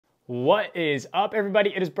What is up,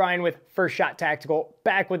 everybody? It is Brian with First Shot Tactical,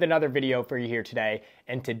 back with another video for you here today.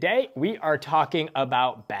 And today we are talking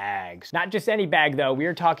about bags. Not just any bag though, we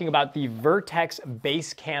are talking about the Vertx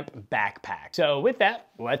Basecamp Backpack. So with that,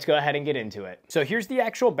 let's go ahead and get into it. So here's the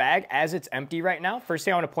actual bag as it's empty right now. First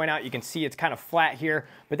thing I want to point out, you can see it's kind of flat here,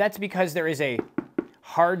 but that's because there is a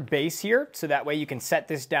hard base here, so that way you can set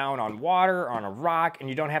this down on water, on a rock, and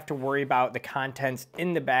you don't have to worry about the contents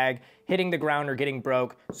in the bag hitting the ground or getting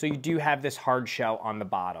broke, so you do have this hard shell on the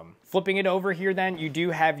bottom. Flipping it over here then, you do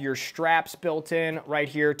have your straps built in right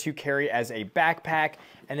here to carry as a backpack,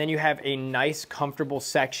 and then you have a nice comfortable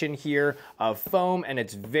section here of foam, and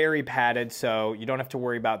it's very padded, so you don't have to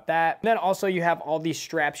worry about that. And then also you have all these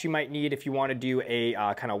straps you might need if you want to do a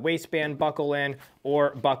kind of waistband buckle in,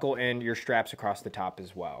 or buckle in your straps across the top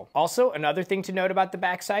as well. Also, another thing to note about the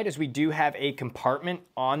backside is we do have a compartment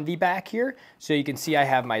on the back here. So you can see I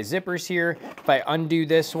have my zippers here. If I undo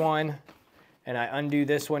this one, and I undo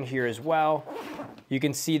this one here as well, you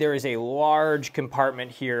can see there is a large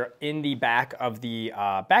compartment here in the back of the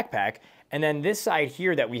backpack. And then this side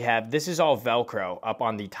here that we have, this is all Velcro up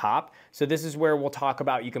on the top. So this is where we'll talk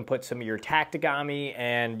about, you can put some of your tactigami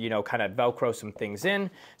and, you know, kind of Velcro some things in.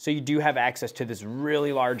 So you do have access to this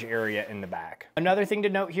really large area in the back. Another thing to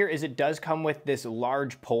note here is it does come with this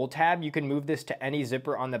large pull tab. You can move this to any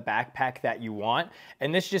zipper on the backpack that you want.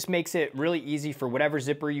 And this just makes it really easy for whatever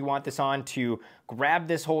zipper you want this on to grab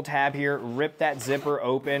this whole tab here, rip that zipper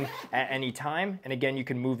open at any time. And again, you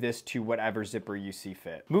can move this to whatever zipper you see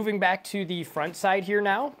fit. Moving back to the front side here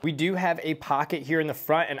now, we do have a pocket here in the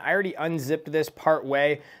front, and I already unzipped this part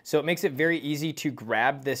way, so it makes it very easy to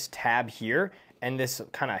grab this tab here and this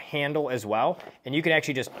kind of handle as well. And you can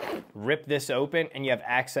actually just rip this open and you have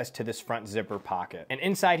access to this front zipper pocket. And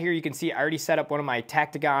inside here, you can see I already set up one of my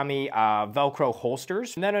tactigami Velcro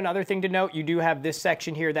holsters. And then another thing to note, you do have this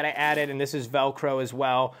section here that I added, and this is Velcro as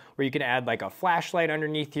well, where you can add like a flashlight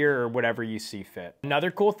underneath here or whatever you see fit. Another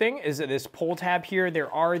cool thing is that this pull tab here,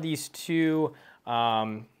 there are these two,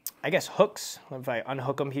 I guess hooks. If I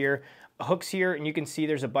unhook them here, hooks here, and you can see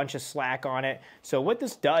there's a bunch of slack on it. So what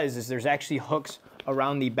this does is there's actually hooks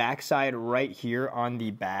around the backside right here on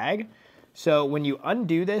the bag. So when you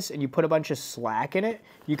undo this and you put a bunch of slack in it,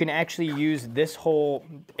 you can actually use this whole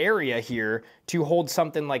area here to hold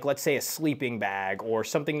something like, let's say, a sleeping bag or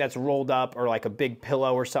something that's rolled up, or like a big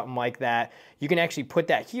pillow or something like that. You can actually put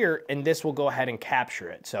that here and this will go ahead and capture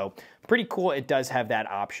it. So pretty cool, it does have that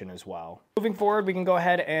option as well. Moving forward, we can go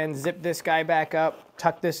ahead and zip this guy back up,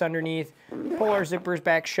 tuck this underneath, pull our zippers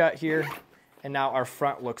back shut here, and now our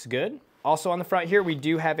front looks good. Also on the front here, we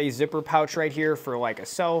do have a zipper pouch right here for like a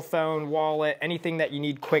cell phone, wallet, anything that you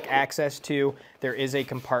need quick access to. There is a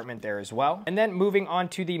compartment there as well. And then moving on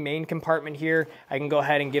to the main compartment here, I can go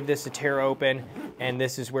ahead and give this a tear open, and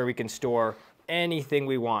this is where we can store anything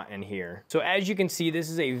we want in here. So as you can see, this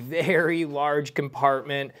is a very large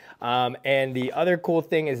compartment. And the other cool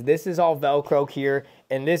thing is this is all Velcro here.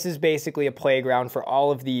 And this is basically a playground for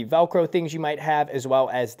all of the Velcro things you might have, as well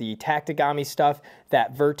as the tactigami stuff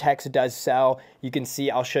that Vertx does sell. You can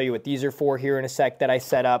see, I'll show you what these are for here in a sec that I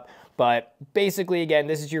set up. But basically, again,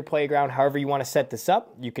 this is your playground. However you want to set this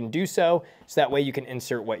up, you can do so that way you can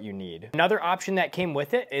insert what you need. Another option that came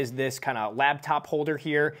with it is this kind of laptop holder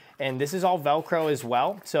here, and this is all Velcro as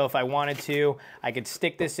well. So if I wanted to, I could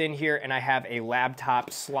stick this in here and I have a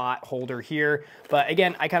laptop slot holder here. But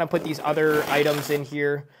again, I kind of put these other items in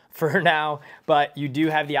here for now, but you do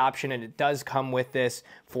have the option, and it does come with this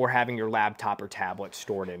for having your laptop or tablet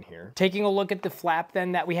stored in here. Taking a look at the flap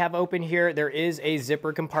then that we have open here, there is a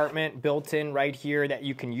zipper compartment built in right here that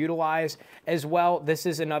you can utilize as well. This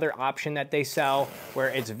is another option that they sell where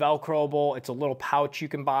it's Velcroable. It's a little pouch you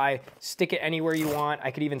can buy, stick it anywhere you want.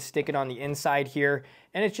 I could even stick it on the inside here.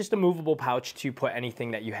 And it's just a movable pouch to put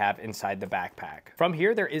anything that you have inside the backpack. From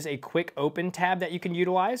here, there is a quick open tab that you can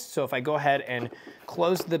utilize. So if I go ahead and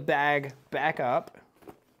close the bag back up,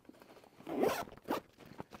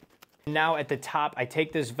 now at the top, I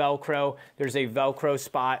take this Velcro. There's a Velcro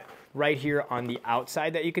spot right here on the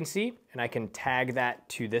outside that you can see, and I can tag that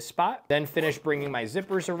to this spot. Then finish bringing my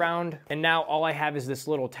zippers around, and now all I have is this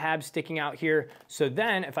little tab sticking out here. So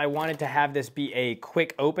then if I wanted to have this be a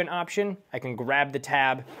quick open option, I can grab the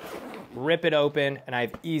tab, rip it open, and I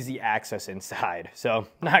have easy access inside. So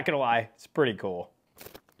not gonna lie, it's pretty cool.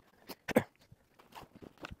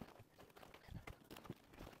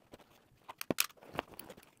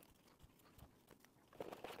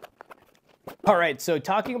 All right, so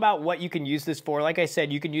talking about what you can use this for, like I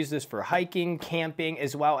said, you can use this for hiking, camping,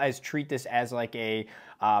 as well as treat this as like a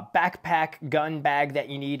backpack gun bag that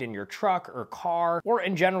you need in your truck or car, or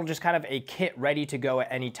in general, just kind of a kit ready to go at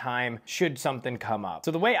any time should something come up.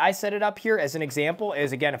 So the way I set it up here as an example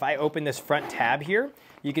is, again, if I open this front tab here,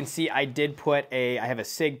 you can see I did put I have a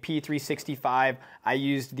SIG P365. I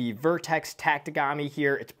used the Vertx Tactigami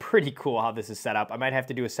here. It's pretty cool how this is set up. I might have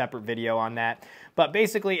to do a separate video on that. But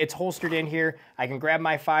basically, it's holstered in here. I can grab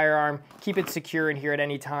my firearm, keep it secure in here at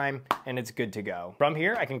any time, and it's good to go. From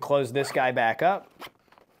here, I can close this guy back up.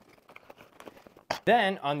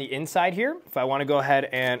 Then on the inside here, if I want to go ahead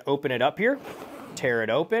and open it up here, tear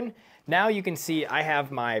it open. Now you can see I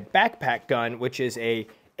have my backpack gun, which is a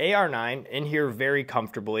AR-9 in here very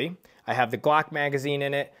comfortably. I have the Glock magazine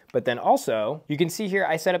in it, but then also you can see here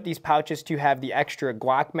I set up these pouches to have the extra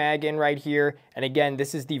Glock mag in right here. And again,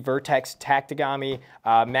 this is the Vertx Tactigami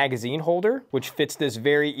magazine holder, which fits this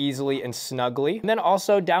very easily and snugly. And then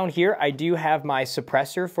also down here, I do have my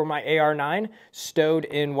suppressor for my AR-9 stowed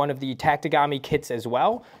in one of the Tactigami kits as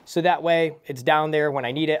well. So that way it's down there when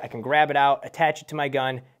I need it, I can grab it out, attach it to my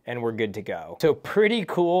gun, and we're good to go. So pretty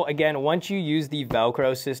cool. Again, once you use the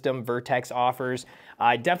Velcro system Vertx offers,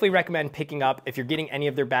 I definitely recommend picking up, if you're getting any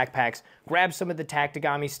of their backpacks, grab some of the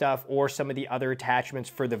Tactigami stuff or some of the other attachments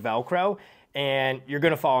for the Velcro, and you're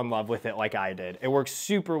gonna fall in love with it like I did. It works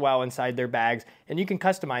super well inside their bags, and you can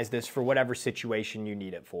customize this for whatever situation you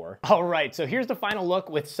need it for. All right, so here's the final look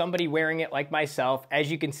with somebody wearing it like myself.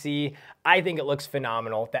 As you can see, I think it looks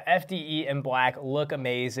phenomenal. The FDE in black look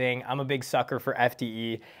amazing. I'm a big sucker for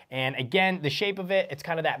FDE. And again, the shape of it, it's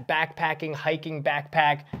kind of that backpacking, hiking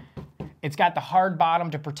backpack. It's got the hard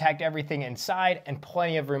bottom to protect everything inside and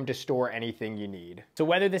plenty of room to store anything you need. So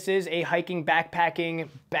whether this is a hiking backpacking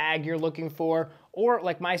bag you're looking for, or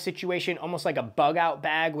like my situation, almost like a bug out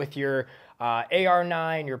bag with your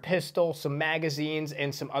AR-9, your pistol, some magazines,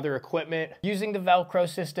 and some other equipment. Using the Velcro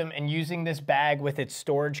system and using this bag with its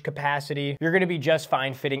storage capacity, you're gonna be just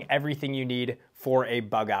fine fitting everything you need for a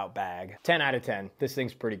bug out bag. 10 out of 10, this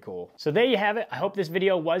thing's pretty cool. So there you have it. I hope this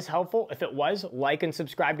video was helpful. If it was, like and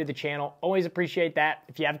subscribe to the channel. Always appreciate that.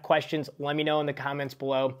 If you have questions, let me know in the comments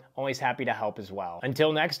below. Always happy to help as well.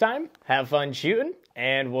 Until next time, have fun shooting,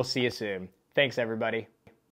 and we'll see you soon. Thanks, everybody.